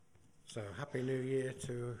So Happy New Year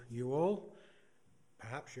to you all.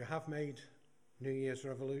 Perhaps you have made New Year's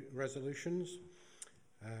resolutions.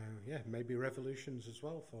 Maybe revolutions as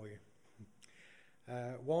well for you.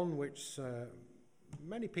 One which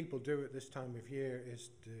many people do at this time of year is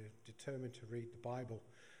determined to read the Bible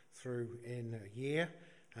through in a year,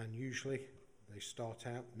 and usually they start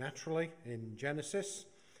out naturally in Genesis.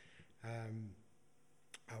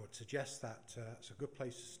 I would suggest that it's a good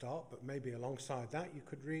place to start, but maybe alongside that you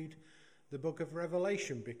could read the book of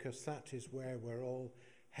Revelation, because that is where we're all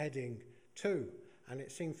heading to. And it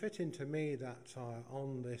seemed fitting to me that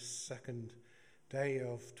on this second day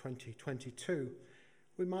of 2022,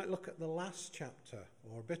 we might look at the last chapter,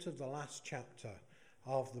 or a bit of the last chapter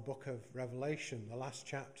of the book of Revelation, the last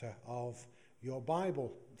chapter of your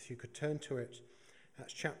Bible. If you could turn to it,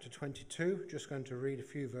 that's chapter 22. Just going to read a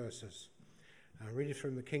few verses. I'll read it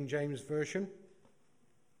from the King James Version.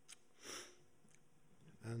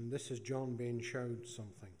 And this is John being showed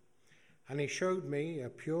something. And he showed me a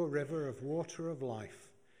pure river of water of life,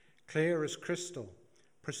 clear as crystal,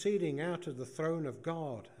 proceeding out of the throne of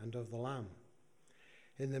God and of the Lamb.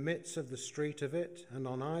 In the midst of the street of it, and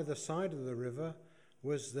on either side of the river,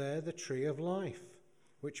 was there the tree of life,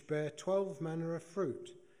 which bare 12 manner of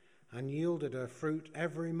fruit, and yielded her fruit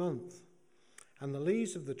every month. And the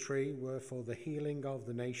leaves of the tree were for the healing of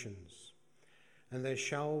the nations. And there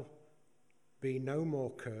shall be no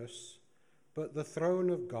more curse, but the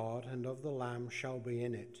throne of God and of the Lamb shall be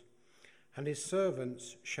in it, and his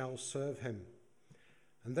servants shall serve him.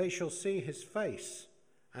 And they shall see his face,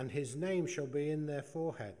 and his name shall be in their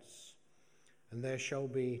foreheads. And there shall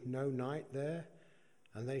be no night there,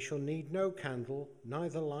 and they shall need no candle,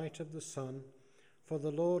 neither light of the sun, for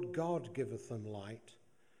the Lord God giveth them light,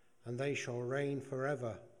 and they shall reign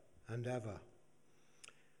forever and ever.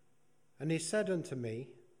 And he said unto me,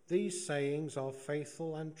 These sayings are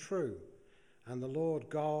faithful and true, and the Lord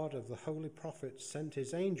God of the holy prophets sent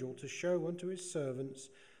his angel to show unto his servants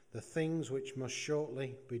the things which must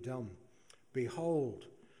shortly be done. Behold,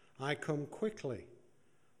 I come quickly.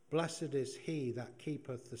 Blessed is he that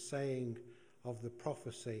keepeth the saying of the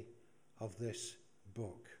prophecy of this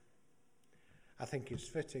book. I think it's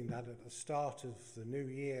fitting that at the start of the new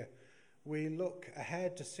year, we look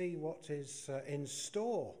ahead to see what is in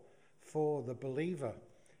store for the believer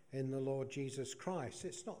in the Lord Jesus Christ.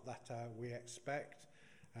 It's not that we expect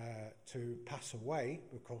to pass away,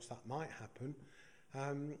 of course that might happen,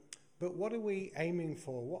 but what are we aiming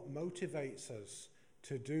for? What motivates us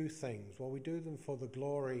to do things? Well, we do them for the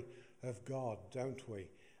glory of God, don't we?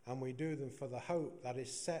 And we do them for the hope that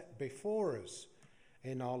is set before us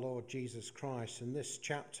in our Lord Jesus Christ. And this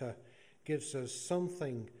chapter gives us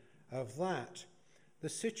something of that. The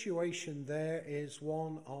situation there is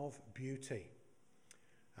one of beauty.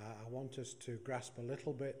 I want us to grasp a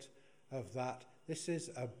little bit of that. This is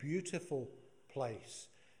a beautiful place.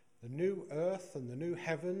 The new earth and the new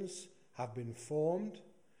heavens have been formed,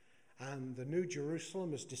 and the new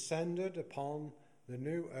Jerusalem has descended upon the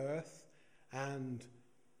new earth. And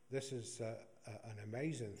this is an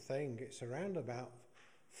amazing thing. It's around about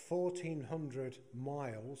 1,400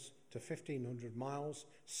 miles to 1,500 miles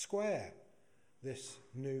square, this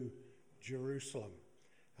new Jerusalem.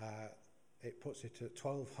 It puts it at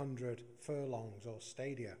 1,200 furlongs or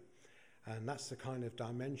stadia. And that's the kind of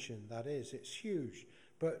dimension that is. It's huge.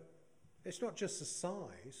 But it's not just the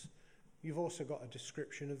size. You've also got a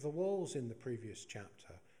description of the walls in the previous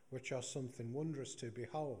chapter, which are something wondrous to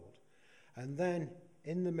behold. And then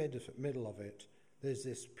in the middle of it, there's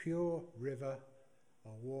this pure river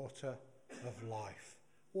of water of life.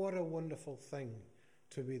 What a wonderful thing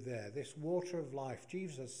to be there. This water of life.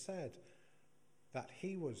 Jesus said that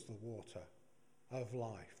he was the water of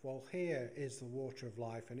life. Well, here is the water of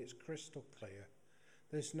life, and it's crystal clear.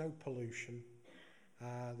 There's no pollution.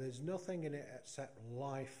 There's nothing in it except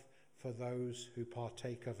life for those who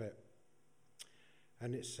partake of it.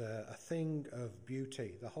 And it's a thing of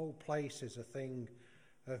beauty. The whole place is a thing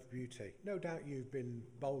of beauty. No doubt you've been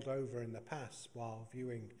bowled over in the past while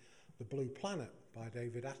viewing The Blue Planet by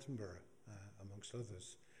David Attenborough, amongst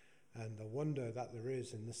others, and the wonder that there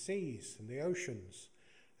is in the seas and the oceans.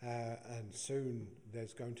 And soon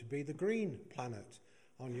there's going to be The Green Planet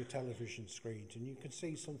on your television screens, and you can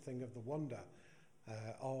see something of the wonder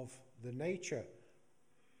of the nature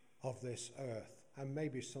of this earth, and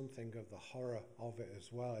maybe something of the horror of it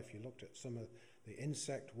as well. If you looked at some of the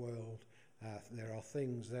insect world, there are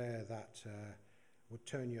things there that would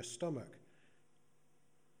turn your stomach.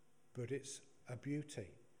 But it's a beauty.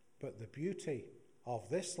 But the beauty of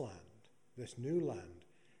this land, this new land,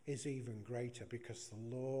 is even greater because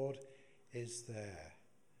the Lord is there.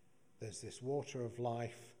 There's this water of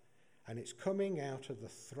life, and it's coming out of the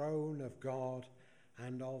throne of God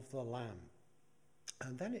and of the Lamb.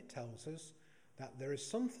 And then it tells us that there is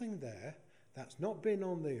something there that's not been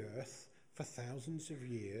on the earth for thousands of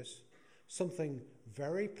years, something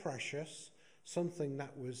very precious, something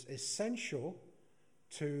that was essential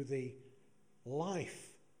to the life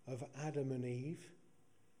of Adam and Eve.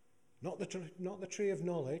 Not the tree of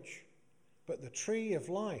knowledge, but the tree of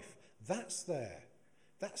life. That's there.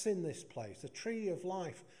 That's in this place. The tree of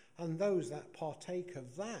life. And those that partake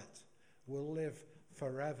of that will live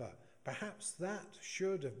forever. Perhaps that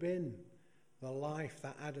should have been the life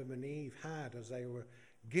that Adam and Eve had as they were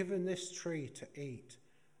given this tree to eat.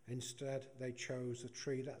 Instead, they chose a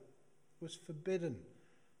tree that was forbidden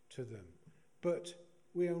to them. But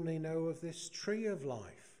we only know of this tree of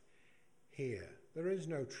life here. There is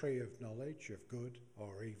no tree of knowledge of good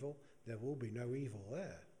or evil. There will be no evil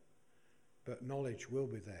there. But knowledge will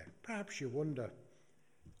be there. Perhaps you wonder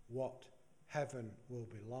what heaven will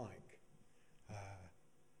be like.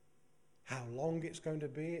 How long it's going to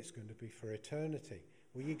be. It's going to be for eternity.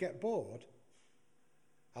 Will you get bored?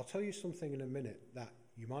 I'll tell you something in a minute that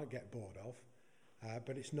you might get bored of,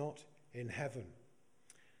 but it's not in heaven.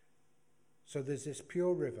 So there's this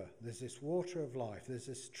pure river, there's this water of life, there's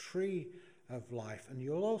this tree of life, and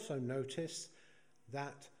you'll also notice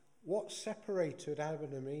that what separated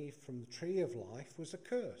Adam and Eve from the tree of life was a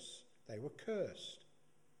curse. They were cursed.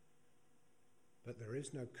 But there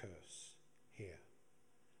is no curse here.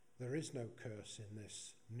 There is no curse in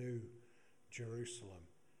this new Jerusalem,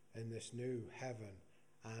 in this new heaven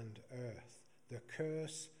and earth. The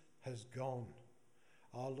curse has gone.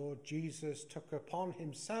 Our Lord Jesus took upon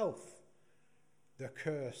himself the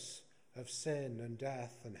curse of sin and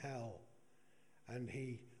death and hell, and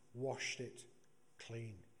he washed it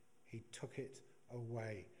clean. He took it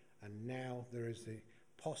away, and now there is the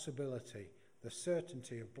possibility, the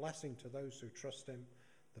certainty of blessing to those who trust him,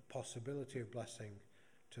 the possibility of blessing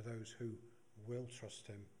to those who will trust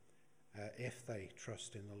him if they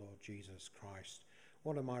trust in the Lord Jesus Christ.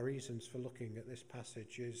 One of my reasons for looking at this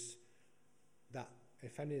passage is that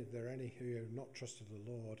if there are any who have not trusted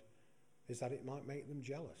the Lord, is that it might make them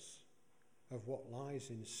jealous of what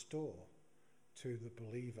lies in store to the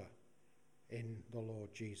believer in the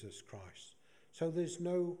Lord Jesus Christ. So there's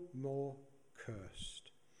no more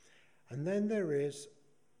cursed. And then there is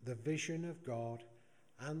the vision of God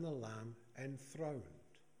and the Lamb enthroned.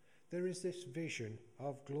 There is this vision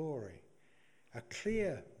of glory, a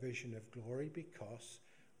clear vision of glory, because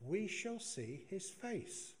we shall see his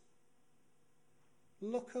face.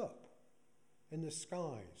 Look up in the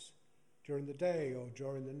skies during the day or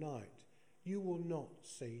during the night. You will not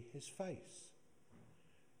see his face.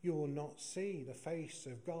 You will not see the face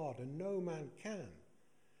of God, and no man can,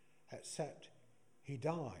 except he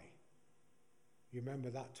die. You remember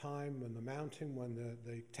that time on the mountain when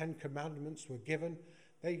the Ten Commandments were given?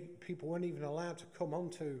 People weren't even allowed to come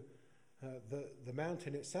onto the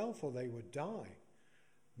mountain itself, or they would die.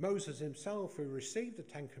 Moses himself, who received the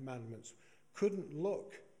Ten Commandments, couldn't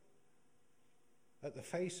look at the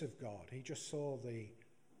face of God. He just saw the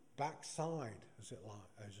backside, as it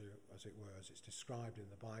were, as it's described in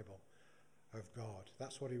the Bible, of God.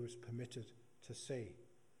 That's what he was permitted to see.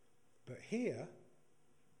 But here,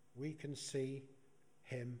 we can see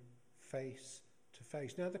him face to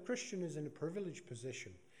face. Now, the Christian is in a privileged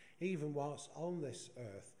position, even whilst on this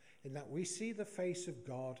earth, in that we see the face of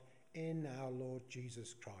God in our Lord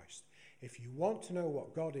Jesus Christ. If you want to know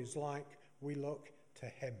what God is like, we look to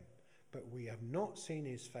him. But we have not seen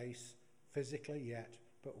his face physically yet,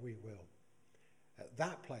 but we will. At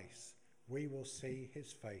that place, we will see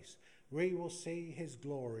his face. We will see his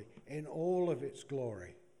glory in all of its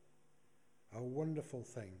glory. A wonderful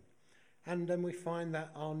thing. And then we find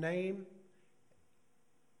that our name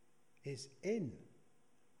is in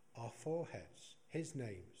our foreheads. His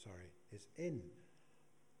name, is in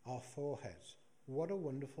our foreheads. What a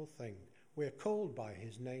wonderful thing. We're called by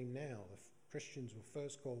his name now. The Christians were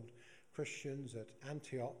first called Christians at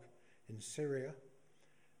Antioch in Syria,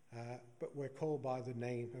 but we're called by the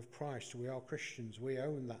name of Christ. We are Christians. We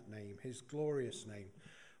own that name, his glorious name.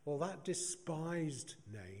 Well, that despised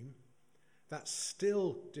name, that's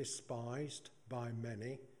still despised by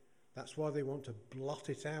many. That's why they want to blot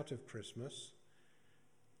it out of Christmas.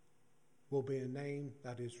 Will be a name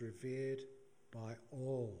that is revered by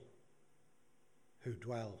all who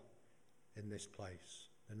dwell in this place.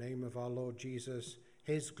 The name of our Lord Jesus,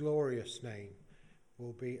 his glorious name,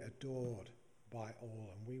 will be adored by all,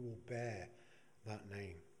 and we will bear that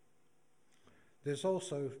name.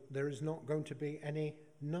 There is not going to be any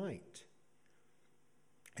night.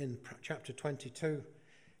 In chapter 22,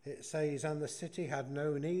 It says, "And the city had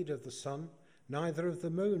no need of the sun, neither of the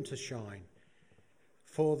moon to shine.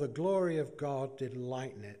 For the glory of God did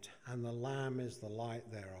lighten it, and the Lamb is the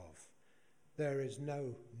light thereof." There is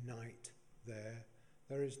no night there.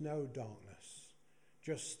 There is no darkness.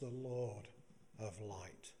 Just the Lord of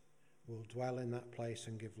light will dwell in that place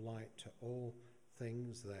and give light to all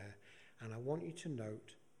things there. And I want you to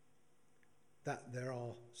note that there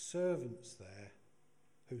are servants there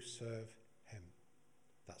who serve him.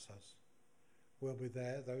 That's us. We'll be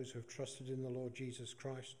there, those who have trusted in the Lord Jesus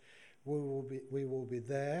Christ. We will be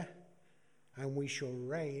there, and we shall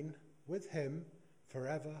reign with him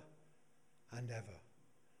forever and ever.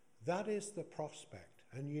 That is the prospect.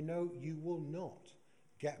 And you know, you will not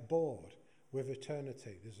get bored with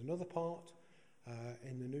eternity. There's another part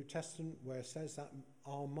in the New Testament where it says that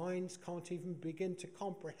our minds can't even begin to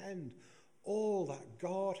comprehend all that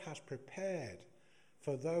God has prepared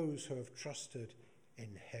for those who have trusted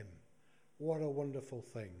in him. What a wonderful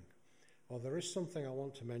thing. Well, there is something I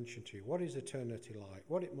want to mention to you. What is eternity like?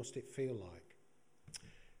 What must it feel like?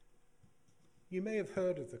 You may have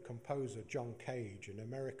heard of the composer John Cage, an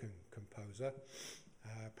American composer,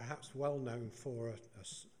 perhaps well known for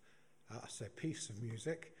a piece of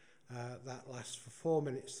music that lasts for 4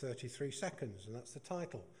 minutes 33 seconds, and that's the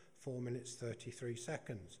title, 4 minutes 33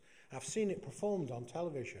 seconds. I've seen it performed on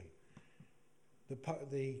television.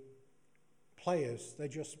 The players, they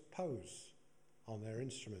just pose on their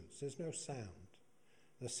instruments. There's no sound.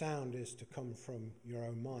 The sound is to come from your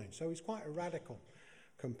own mind. So he's quite a radical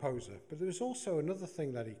composer. But there's also another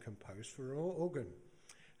thing that he composed for organ,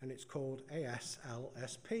 and it's called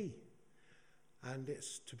ASLSP. And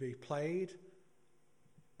it's to be played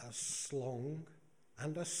as long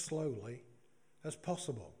and as slowly as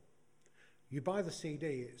possible. You buy the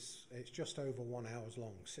CD, it's just over 1 hour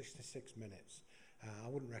long, 66 minutes. I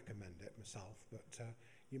wouldn't recommend it myself, but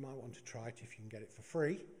you might want to try it if you can get it for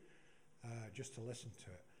free, just to listen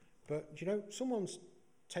to it. But, you know, someone's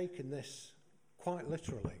taken this quite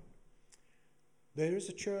literally. There is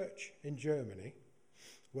a church in Germany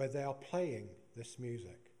where they are playing this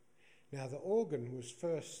music. Now, the organ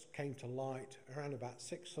first came to light around about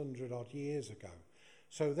 600 odd years ago.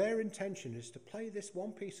 So their intention is to play this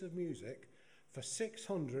one piece of music for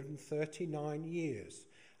 639 years.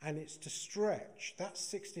 And it's to stretch, that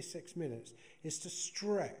 66 minutes is to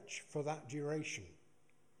stretch for that duration.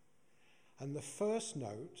 And the first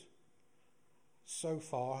note so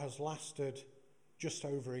far has lasted just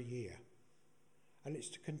over a year. And it's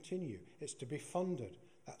to continue, it's to be funded.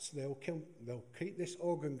 They'll keep this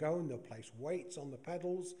organ going, they'll place weights on the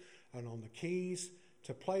pedals and on the keys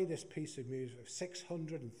to play this piece of music for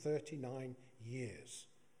 639 years.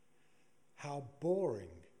 How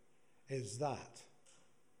boring is that?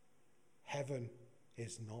 Heaven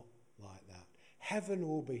is not like that. Heaven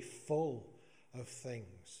will be full of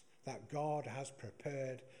things that God has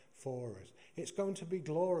prepared for us. It's going to be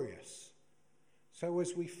glorious. So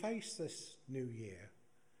as we face this new year,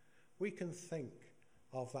 we can think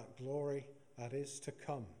of that glory that is to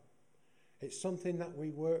come. It's something that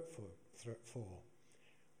we work for.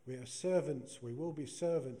 We are servants. We will be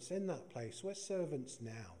servants in that place. We're servants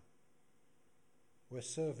now. We're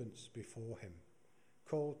servants before him,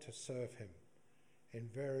 called to serve him in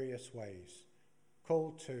various ways,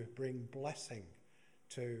 called to bring blessing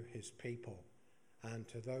to his people and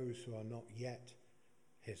to those who are not yet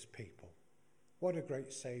his people. What a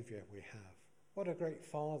great Saviour we have. What a great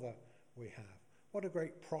Father we have. What a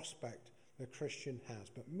great prospect the Christian has.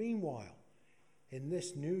 But meanwhile, in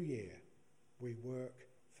this new year, we work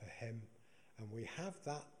for him, and we have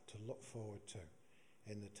that to look forward to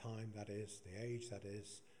in the time that is, the age that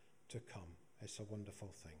is to come. It's a wonderful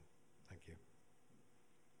thing. Thank you.